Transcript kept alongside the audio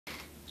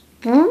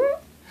What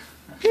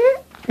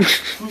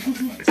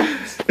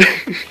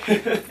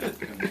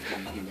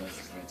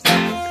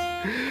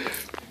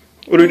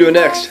are we doing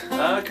next?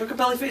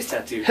 Kokopelli face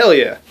tattoo. Hell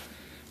yeah.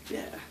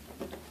 Yeah.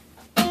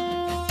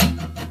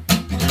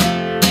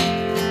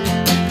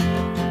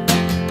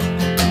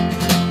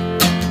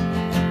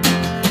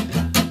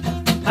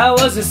 I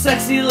was a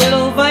sexy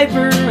little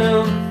viper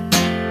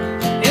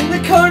in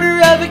the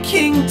corner of a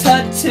king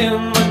tut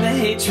tomb when the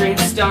hate train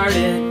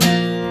started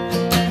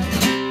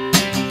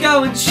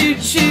going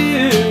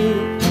choo-choo.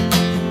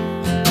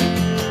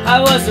 I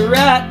was a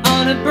rat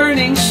on a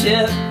burning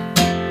ship,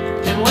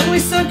 and when we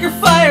sunk or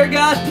fire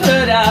got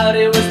put out,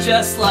 it was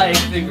just like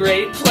the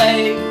Great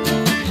Plague,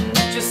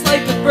 just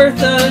like the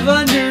birth of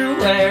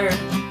underwear.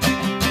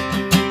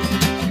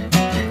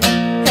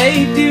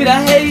 Hey dude,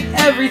 I hate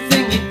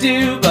everything you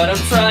do, but I'm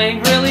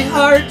trying really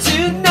hard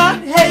to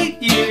not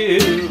hate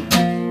you.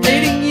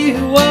 Hating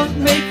you won't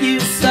make you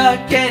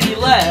suck any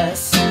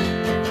less.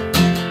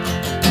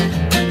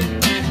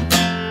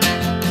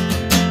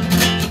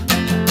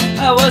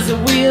 I was a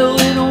wheel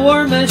in a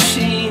war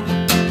machine.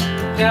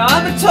 Now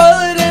I'm a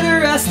toilet in a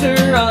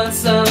restaurant.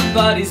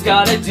 Somebody's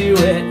gotta do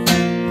it.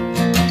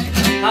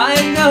 I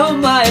know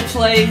my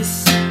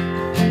place.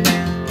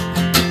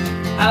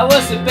 I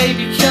was a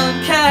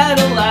baby-killing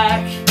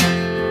Cadillac.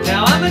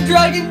 Now I'm a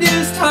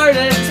drug-induced heart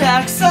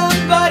attack.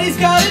 Somebody's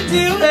gotta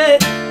do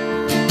it.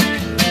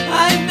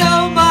 I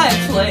know my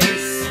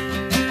place.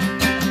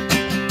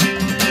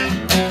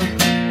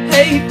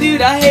 Hey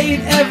dude, I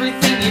hate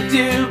everything you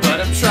do, but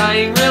I'm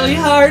trying really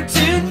hard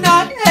to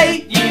not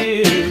hate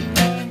you.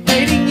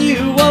 Hating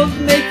you won't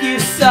make you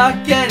suck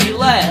any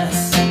less.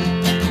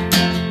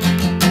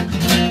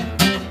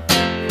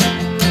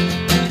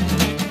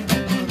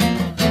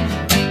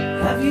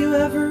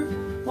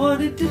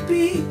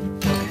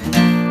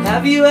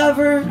 Have you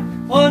ever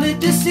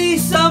wanted to see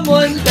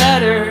someone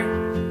better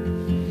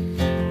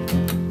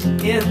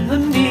in the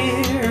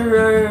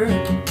mirror?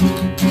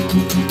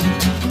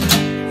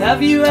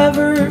 Have you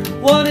ever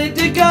wanted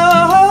to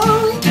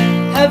go?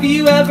 Have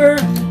you ever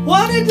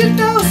wanted to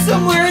know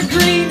somewhere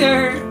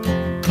greener?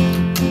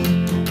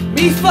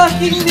 Me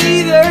fucking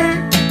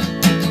neither.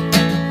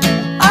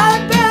 I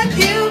bet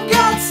you've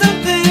got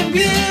something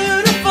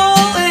beautiful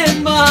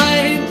in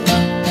mind.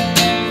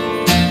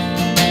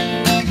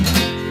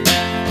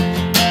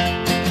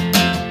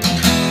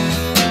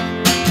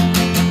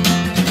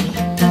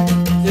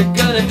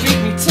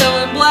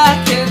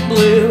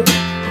 Blue.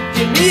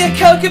 Give me a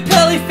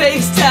Kokopelli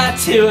face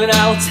tattoo and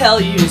I'll tell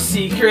you a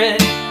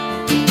secret.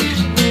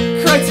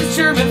 Kreuz is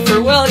German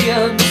for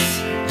Williams.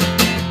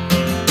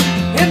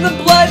 In the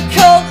blood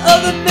cult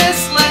of the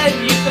misled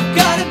youth, I've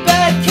got a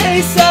bad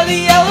case of the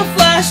yellow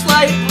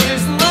flashlight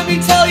blues. And let me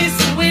tell you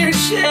some weird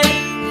shit.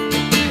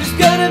 There's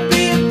gonna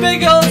be a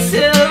big old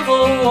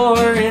civil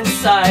war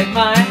inside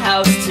my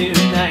house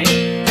tonight.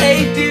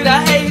 Hey dude,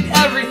 I hate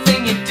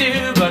everything you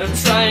do, but I'm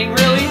trying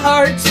really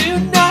hard to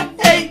not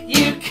hate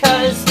you,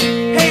 'cause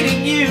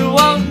hating you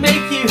won't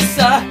make you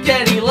suck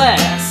any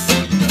less.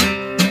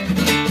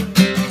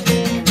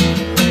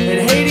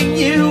 And hating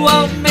you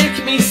won't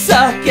make me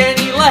suck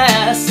any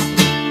less.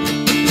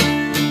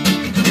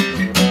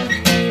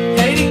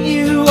 Hating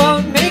you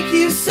won't make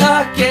you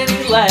suck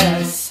any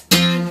less.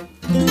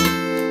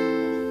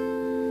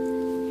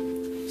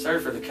 Sorry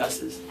for the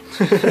cusses.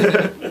 We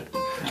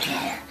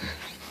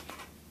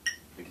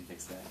can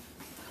fix that.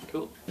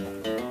 Cool.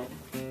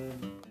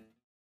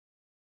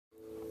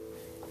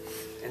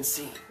 And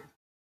scene.